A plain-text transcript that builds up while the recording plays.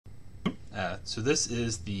So this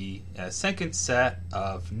is the second set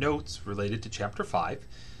of notes related to Chapter 5.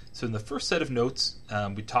 So in the first set of notes,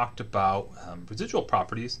 we talked about residual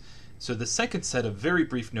properties. So the second set of very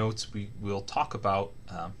brief notes, we will talk about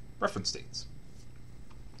reference states.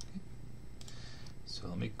 Okay. So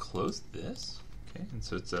let me close this. Okay, and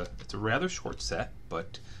so it's a rather short set,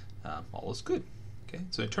 but all is good. Okay,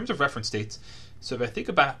 so in terms of reference states, so if I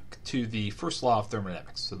think back to the first law of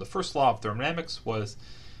thermodynamics, so the first law of thermodynamics was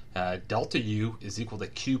delta U is equal to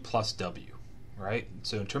Q plus W, right?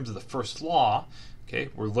 So in terms of the first law, okay,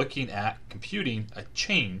 we're looking at computing a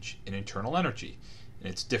change in internal energy. In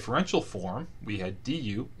its differential form, we had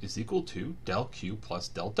du is equal to del Q plus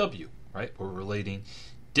del W, right? We're relating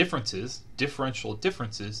differential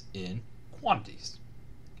differences in quantities.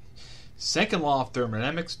 Second law of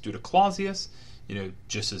thermodynamics, due to Clausius,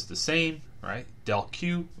 just as the same, right? Del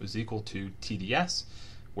Q is equal to TdS,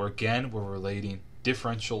 where again we're relating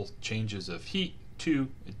differential changes of heat to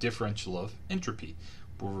a differential of entropy.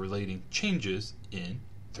 We're relating changes in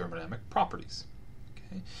thermodynamic properties.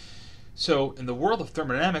 Okay, so in the world of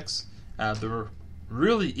thermodynamics, there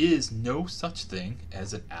really is no such thing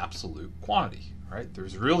as an absolute quantity. Right?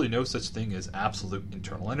 There's really no such thing as absolute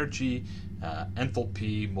internal energy,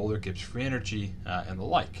 enthalpy, molar Gibbs free energy, and the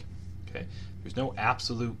like. Okay, there's no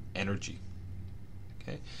absolute energy.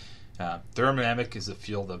 Okay, thermodynamics is a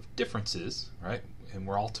field of differences, right? And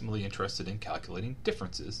we're ultimately interested in calculating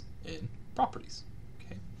differences in properties.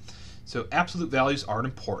 Okay, so absolute values aren't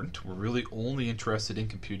important. We're really only interested in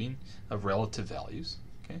computing of relative values.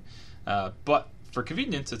 Okay, but for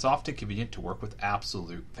convenience, it's often convenient to work with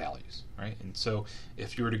absolute values, right? And so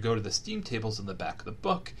if you were to go to the steam tables in the back of the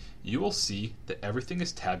book, you will see that everything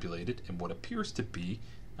is tabulated in what appears to be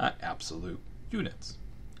absolute units.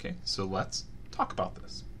 Okay, so let's talk about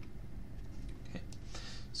this. Okay,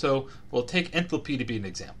 so we'll take enthalpy to be an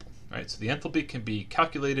example, right? So the enthalpy can be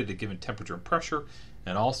calculated at a given temperature and pressure,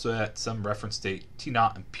 and also at some reference state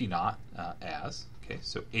T0 and P0 as, okay,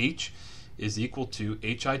 so H is equal to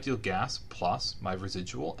H ideal gas plus my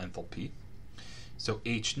residual enthalpy. So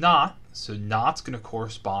H naught, so naught's going to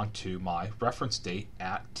correspond to my reference state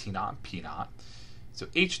at T naught and P naught. So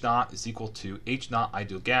H naught is equal to H naught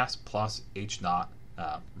ideal gas plus H naught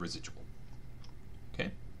residual. Okay,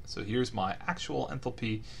 so here's my actual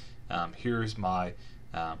enthalpy. Here's my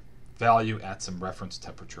value at some reference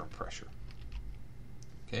temperature and pressure.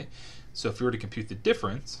 Okay, so if we were to compute the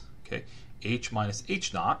difference, okay, H minus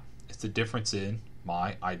H naught, it's the difference in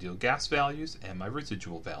my ideal gas values and my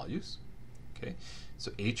residual values. Okay,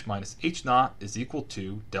 so H minus H naught is equal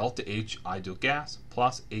to delta H ideal gas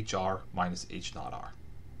plus HR minus H naught R.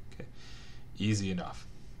 Okay, easy enough.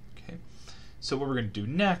 Okay, so what we're going to do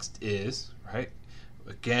next is, right,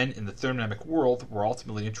 again in the thermodynamic world, we're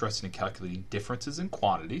ultimately interested in calculating differences in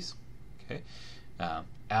quantities. Okay,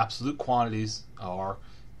 absolute quantities are,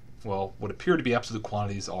 well, what appear to be absolute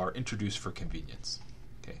quantities are introduced for convenience.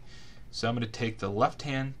 Okay, so I'm going to take the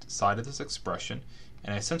left-hand side of this expression,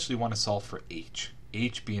 and I essentially want to solve for H.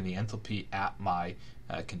 H being the enthalpy at my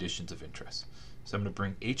conditions of interest. So I'm going to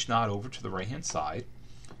bring H naught over to the right-hand side,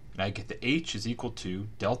 and I get that H is equal to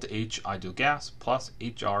delta H ideal gas plus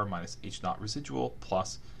HR minus H naught residual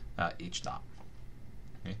plus H naught.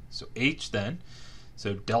 Okay, so H then,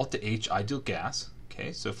 so delta H ideal gas.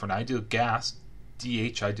 Okay, so for an ideal gas,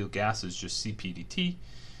 dH ideal gas is just Cp dt.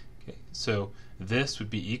 Okay, so this would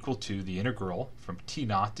be equal to the integral from T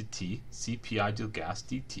naught to T, Cp ideal gas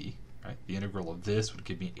dt. Right? The integral of this would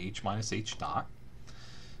give me H minus H naught.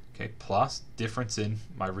 Okay, plus difference in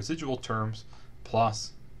my residual terms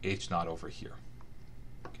plus H naught over here.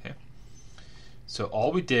 Okay, so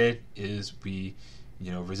all we did is we,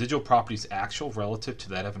 residual properties actual relative to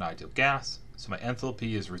that of an ideal gas. So my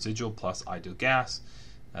enthalpy is residual plus ideal gas.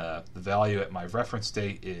 The value at my reference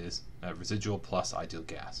state is residual plus ideal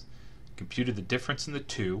gas. Computed the difference in the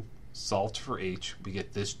two, solved for H, we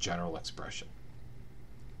get this general expression.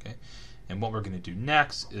 Okay, and what we're going to do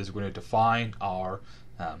next is we're going to define our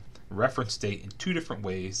reference state in two different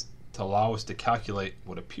ways to allow us to calculate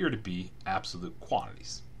what appear to be absolute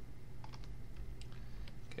quantities.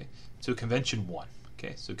 Okay, so convention 1.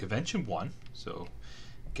 Okay, so convention 1, so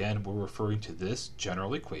again we're referring to this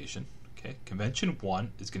general equation. Okay, convention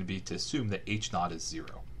 1 is going to be to assume that H naught is 0.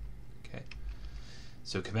 Okay,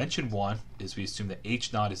 so convention 1 is we assume that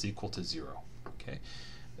H naught is equal to 0. Okay,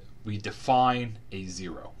 we define a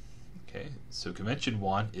 0. Okay, so convention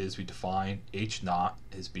 1 is we define H naught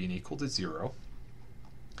as being equal to 0.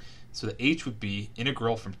 So the H would be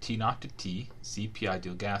integral from T naught to T, Cp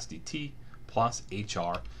ideal gas dt, plus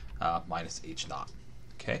HR minus H naught.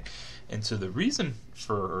 Okay, and so the reason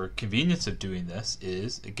for or convenience of doing this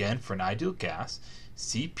is, again, for an ideal gas,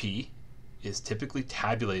 Cp is typically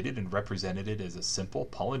tabulated and represented as a simple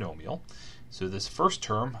polynomial. So this first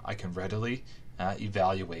term I can readily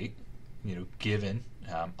evaluate, given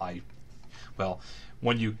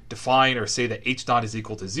when you define or say that H naught is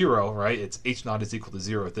equal to 0, right, it's H naught is equal to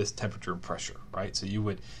 0 at this temperature and pressure, right? So you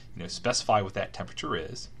would specify what that temperature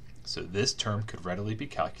is. So this term could readily be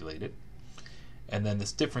calculated. And then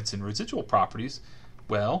this difference in residual properties,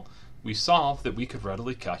 well, we solved that we could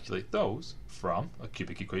readily calculate those from a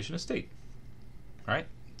cubic equation of state. Right?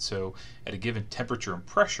 So at a given temperature and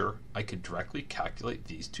pressure, I could directly calculate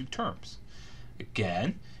these two terms.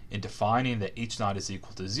 Again, in defining that H naught is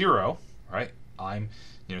equal to 0, right, I'm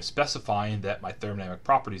specifying that my thermodynamic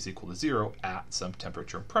property is equal to 0 at some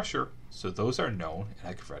temperature and pressure. So those are known, and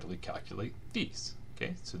I can readily calculate these.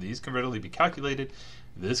 Okay, so these can readily be calculated.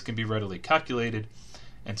 This can be readily calculated,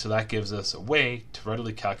 and so that gives us a way to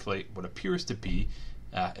readily calculate what appears to be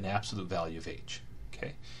an absolute value of H.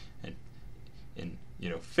 Okay, and in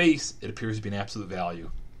face, it appears to be an absolute value,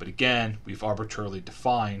 but again, we've arbitrarily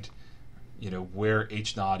defined where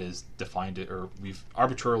H naught is defined, or we've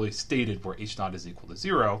arbitrarily stated where H naught is equal to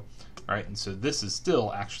 0. All right, and so this is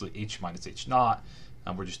still actually H minus H naught,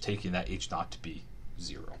 and we're just taking that H naught to be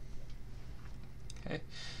 0. Okay.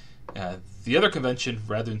 The other convention,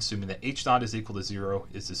 rather than assuming that H naught is equal to 0,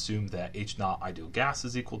 is assume that H naught ideal gas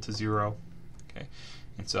is equal to 0. Okay,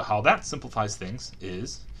 and so how that simplifies things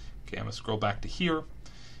is, okay, I'm going to scroll back to here,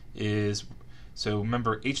 so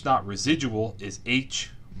remember H naught residual is H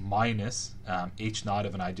minus H naught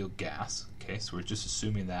of an ideal gas. Okay, so we're just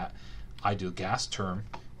assuming that ideal gas term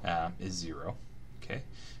is 0. Okay,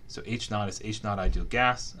 so H naught is H naught ideal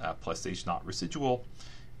gas plus H naught residual.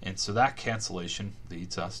 And so that cancellation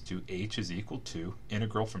leads us to H is equal to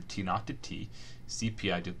integral from T naught to T,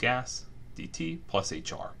 Cp ideal gas dt plus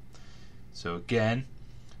HR. So again,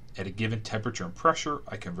 at a given temperature and pressure,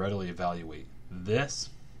 I can readily evaluate this.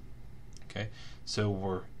 Okay, so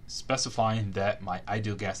we're specifying that my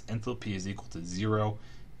ideal gas enthalpy is equal to 0.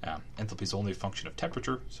 Enthalpy is only a function of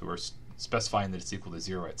temperature, so we're specifying that it's equal to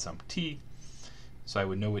 0 at some T. So I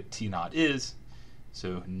would know what T naught is.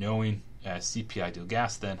 So knowing Cp ideal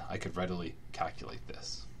gas, then I could readily calculate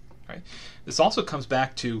this. Right? This also comes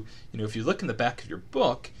back to, if you look in the back of your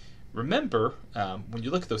book, remember when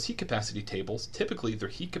you look at those heat capacity tables, typically they're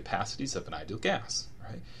heat capacities of an ideal gas.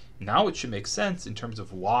 Right? Now it should make sense in terms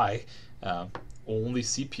of why only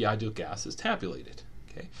Cp ideal gas is tabulated.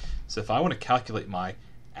 Okay? So if I want to calculate my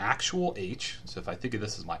actual H, so if I think of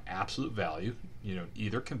this as my absolute value,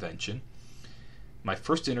 either convention, my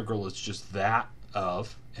first integral is just that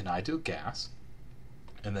of an ideal gas,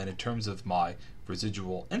 and then in terms of my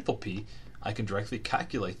residual enthalpy, I can directly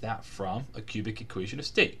calculate that from a cubic equation of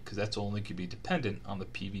state, because that's only going to be dependent on the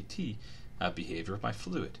PVT behavior of my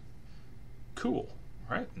fluid. Cool,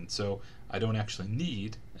 right? And so I don't actually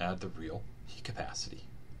need the real heat capacity.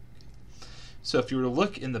 So if you were to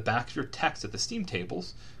look in the back of your text at the steam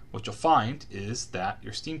tables, what you'll find is that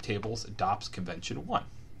your steam tables adopts convention 1.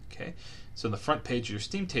 Okay, so in the front page of your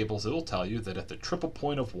steam tables, it will tell you that at the triple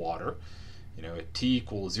point of water, at T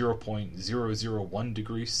equals 0.001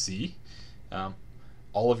 degrees C,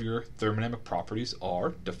 all of your thermodynamic properties are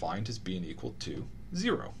defined as being equal to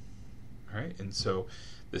 0. All right, and so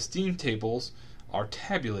the steam tables are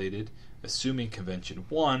tabulated assuming convention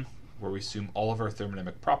 1, where we assume all of our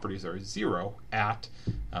thermodynamic properties are 0 at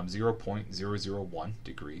 0.001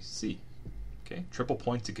 degrees C. Okay, triple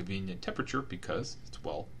point's a convenient temperature because it's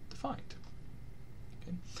well defined.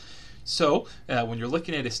 Okay. So when you're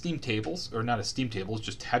looking at a steam tables, or not a steam tables,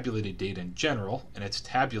 just tabulated data in general, and it's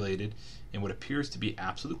tabulated in what appears to be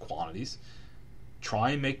absolute quantities,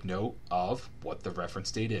 try and make note of what the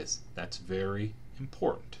reference date is. That's very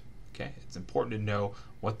important. Okay, it's important to know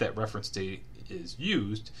what that reference date is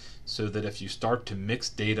used, so that if you start to mix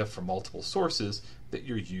data from multiple sources, that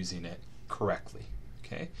you're using it correctly.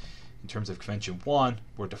 Okay. In terms of convention 1,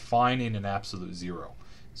 we're defining an absolute 0.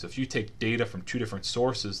 So if you take data from two different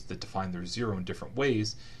sources that define their 0 in different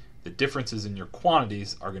ways, the differences in your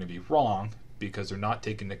quantities are going to be wrong because they're not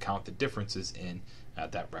taking into account the differences in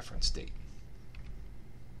that reference date.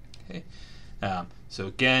 Okay. So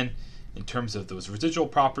again, in terms of those residual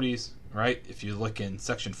properties, right, if you look in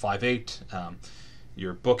section 5.8,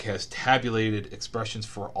 your book has tabulated expressions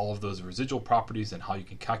for all of those residual properties and how you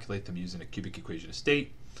can calculate them using a cubic equation of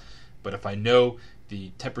state. But if I know the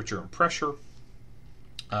temperature and pressure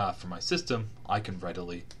for my system, I can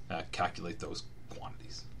readily calculate those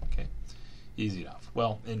quantities. Okay, easy enough.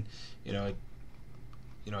 Well, and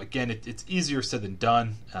again, it's easier said than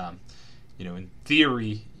done. in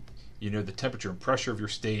theory, the temperature and pressure of your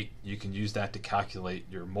state. You can use that to calculate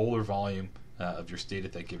your molar volume of your state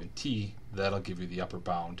at that given T. That'll give you the upper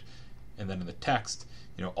bound. And then in the text,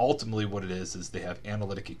 ultimately what it is they have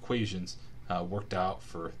analytic equations worked out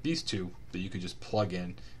for these two that you could just plug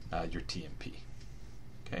in your T and P.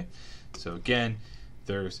 Okay, so again,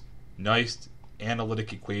 there's nice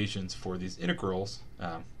analytic equations for these integrals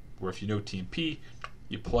where if you know T and P,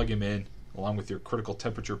 you plug them in along with your critical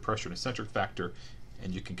temperature, pressure, and eccentric factor,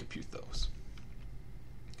 and you can compute those.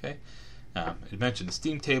 Okay, I mentioned the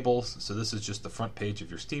steam tables, so this is just the front page of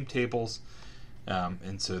your steam tables.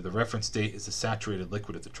 And so the reference state is a saturated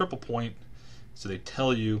liquid at the triple point. So they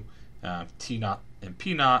tell you T naught and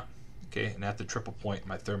P naught. Okay, and at the triple point,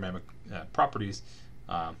 my thermodynamic properties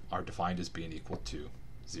are defined as being equal to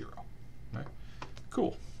 0. Right?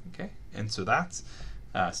 Cool. Okay, and so that's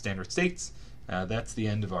standard states. That's the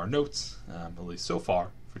end of our notes, at least so far,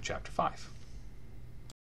 for Chapter 5.